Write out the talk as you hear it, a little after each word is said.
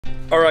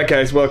Alright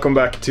guys, welcome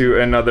back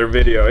to another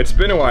video. It's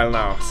been a while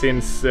now,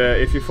 since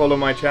if you follow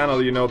my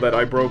channel you know that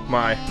I broke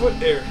my foot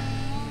here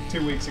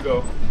 2 weeks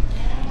ago.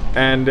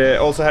 And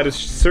also had a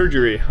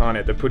surgery on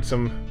it. I put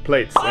some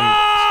plates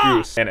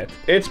and screws in it.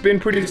 It's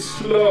been pretty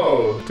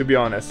slow, to be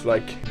honest.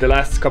 Like the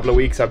last couple of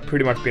weeks I've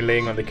pretty much been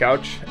laying on the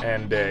couch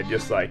and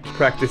just like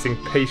practicing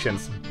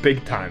patience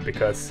big time,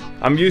 because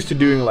I'm used to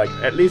doing like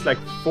at least like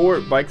 4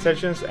 bike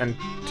sessions and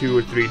 2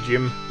 or 3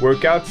 gym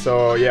workouts.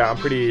 So yeah, I'm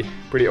pretty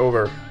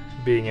over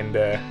being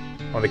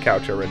on the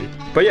couch already.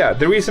 But yeah,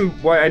 the reason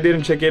why I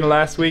didn't check in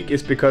last week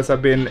is because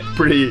I've been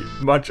pretty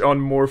much on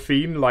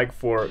morphine like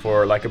for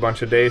like a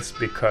bunch of days,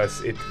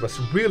 because it was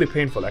really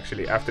painful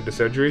actually after the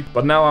surgery.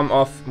 But now I'm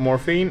off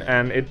morphine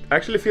and it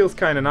actually feels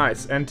kind of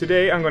nice. And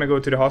today I'm gonna go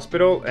to the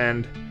hospital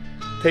and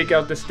take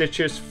out the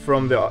stitches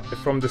from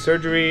the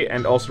surgery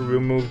and also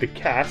remove the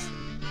cast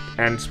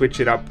and switch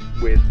it up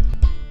with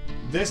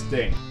this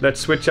thing.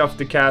 Let's switch off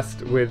the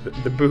cast with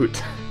the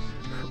boot.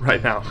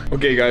 Right now.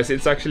 Okay guys,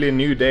 it's actually a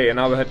new day and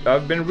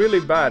I've been really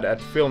bad at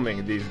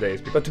filming these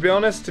days. But to be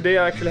honest, today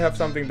I actually have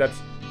something that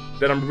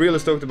I'm really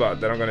stoked about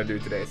that I'm gonna do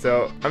today.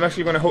 So I'm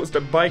actually gonna host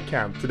a bike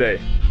camp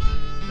today.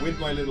 With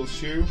my little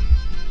shoe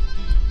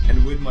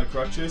and with my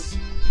crutches.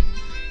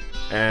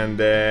 And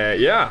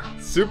yeah,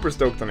 super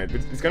stoked on it.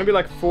 It's gonna be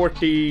like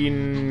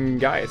 14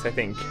 guys, I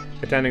think,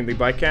 attending the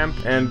bike camp.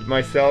 And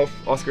myself,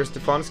 Oskar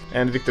Stefanski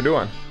and Victor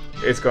Duan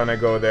is gonna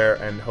go there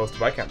and host a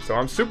bike camp. So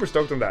I'm super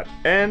stoked on that.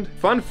 And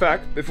fun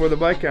fact before the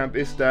bike camp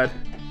is that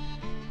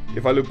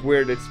if I look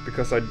weird, it's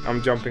because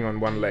I'm jumping on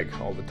one leg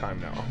all the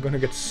time now. I'm gonna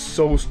get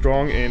so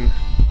strong in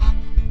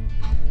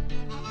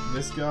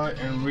this guy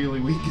and really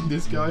weak in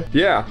this guy.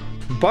 Yeah,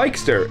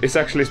 Bikester is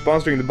actually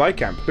sponsoring the bike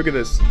camp. Look at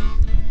this.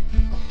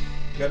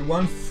 Got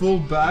one full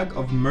bag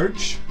of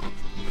merch,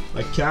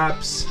 like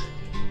caps,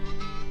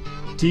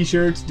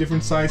 t-shirts,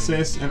 different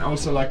sizes, and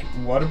also like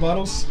water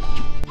bottles.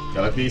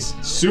 Got like these,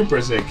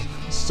 super sick.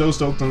 So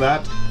stoked on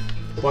that.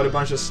 Bought a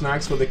bunch of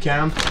snacks for the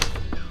camp,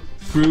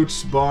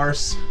 fruits,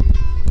 bars,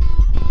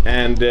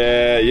 and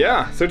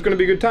yeah, so it's gonna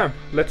be a good time.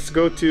 Let's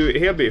go to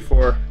Heby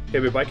for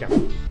Heby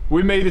Bikecamp.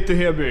 We made it to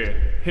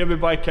Heby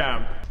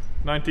Bikecamp,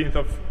 19th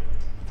of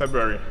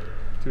February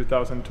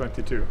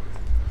 2022.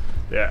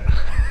 Yeah,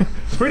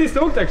 pretty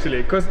stoked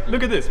actually, because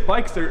look at this,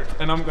 Bikester,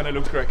 and I'm gonna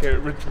look like a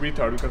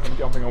retard because I'm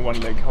jumping on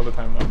one leg all the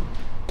time now.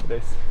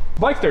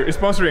 Bikester is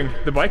sponsoring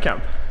the bike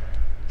camp.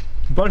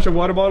 Bunch of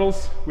water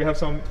bottles. We have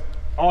some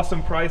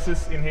awesome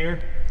prizes in here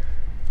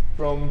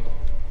from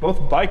both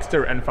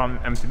Bikester and from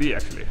MTB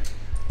actually.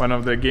 One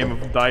of the game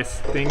of dice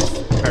things,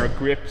 a pair of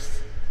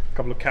grips, a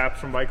couple of caps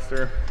from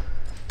Bikester,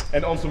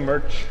 and also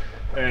merch,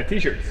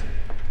 t-shirts.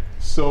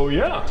 So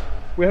yeah,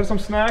 we have some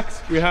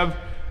snacks. We have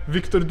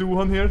Victor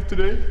Duhan here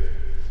today.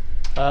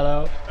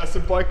 Hello. As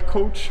a bike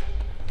coach,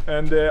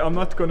 and I'm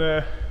not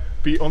gonna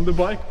be on the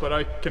bike, but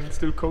I can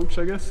still coach,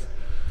 I guess.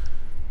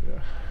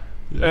 Yeah.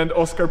 Yeah. And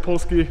Oskar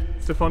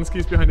Stefanski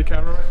is behind the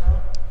camera right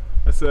now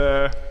as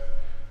a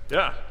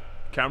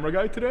camera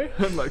guy today.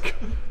 And like,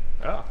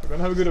 yeah, we're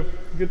gonna have a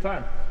good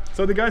time.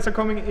 So the guys are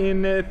coming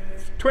in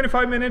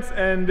 25 minutes,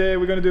 and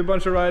we're gonna do a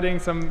bunch of riding,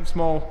 some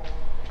small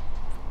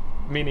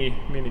mini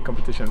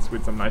competitions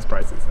with some nice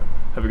prizes, and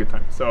have a good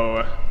time.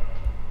 So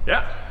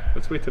yeah,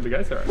 let's wait till the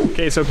guys are.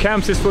 Okay, so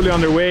camps is fully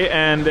underway,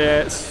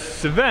 and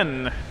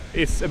Sven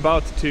is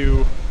about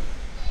to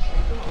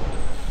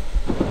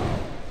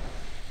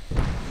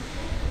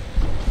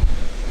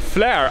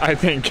flare, I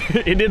think.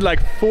 He did like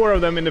 4 of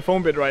them in the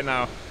foam bit right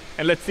now.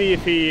 And let's see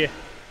if he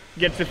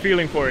gets a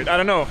feeling for it. I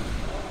don't know.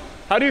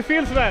 How do you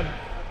feel, Sven?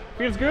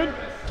 Feels good?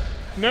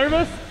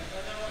 Nervous?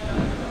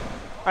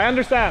 I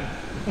understand.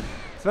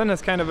 Sven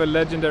has kind of a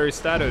legendary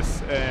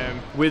status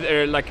with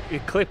like a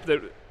clip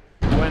that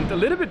went a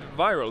little bit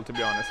viral, to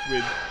be honest,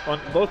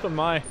 both on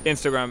my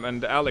Instagram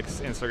and Alex's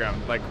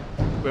Instagram. Like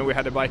when we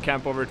had a bike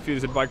camp over at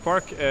Freeride Bike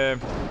Park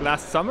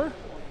last summer.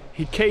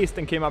 He cased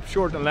and came up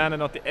short and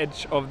landed at the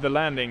edge of the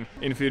landing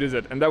in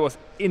Freeride, and that was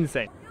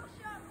insane.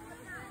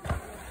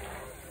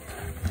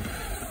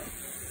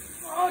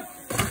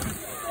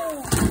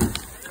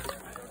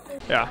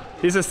 Yeah,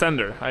 he's a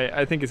sender.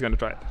 I think he's gonna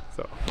try it.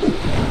 So.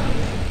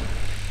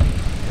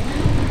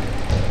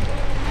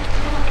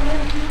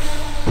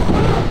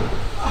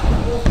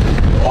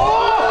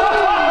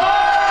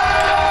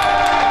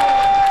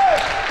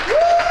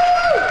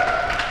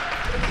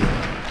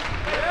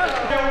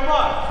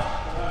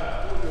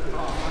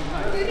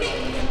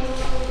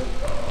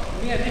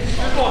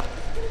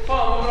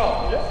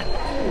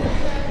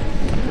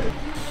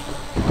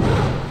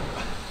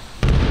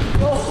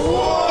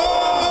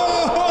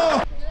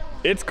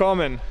 It's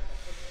common.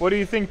 What do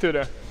you think,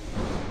 Ture?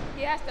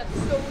 Yes, that's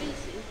so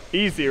easy.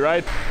 Easy,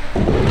 right?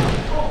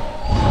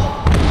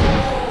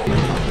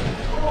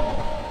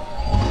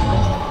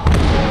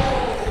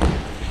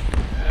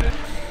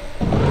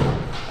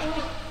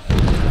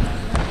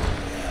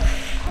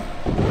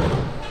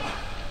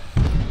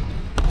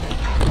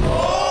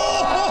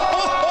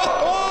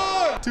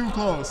 Too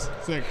close.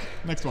 Sick.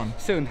 Next one.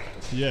 Soon.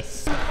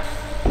 Yes.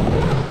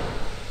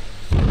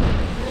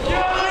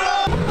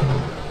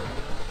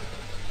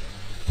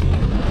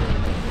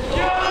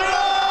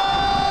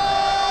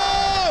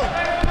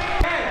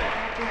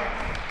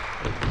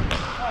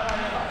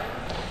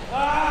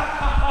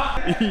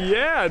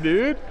 Yeah,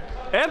 dude.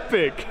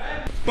 Epic.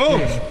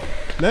 Boom.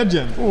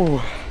 Legend.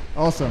 Ooh.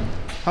 Awesome.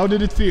 How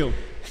did it feel?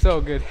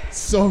 So good.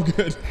 So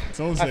good.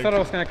 So sick. I thought I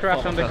was gonna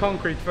crash on the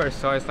concrete first,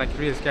 so I was like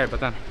really scared, but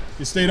then...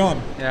 You stayed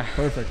on? Yeah.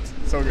 Perfect.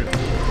 So good.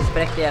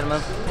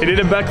 He did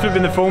a backflip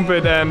in the foam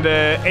pit and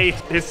ate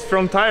his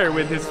front tire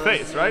with his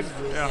face, right?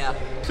 Yeah.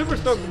 Super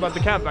stoked about the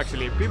camp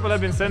actually. People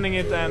have been sending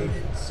it and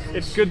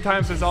it's good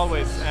times as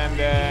always. And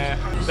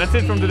that's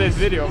it from today's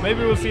video.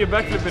 Maybe we'll see a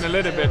backflip in a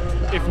little bit.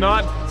 If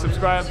not,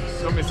 subscribe,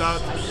 don't miss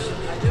out.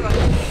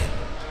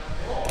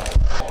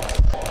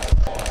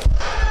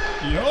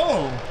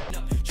 Yo!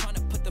 Trying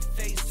to put the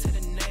face to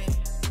the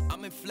name.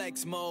 I'm in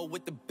flex mode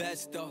with the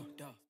best though.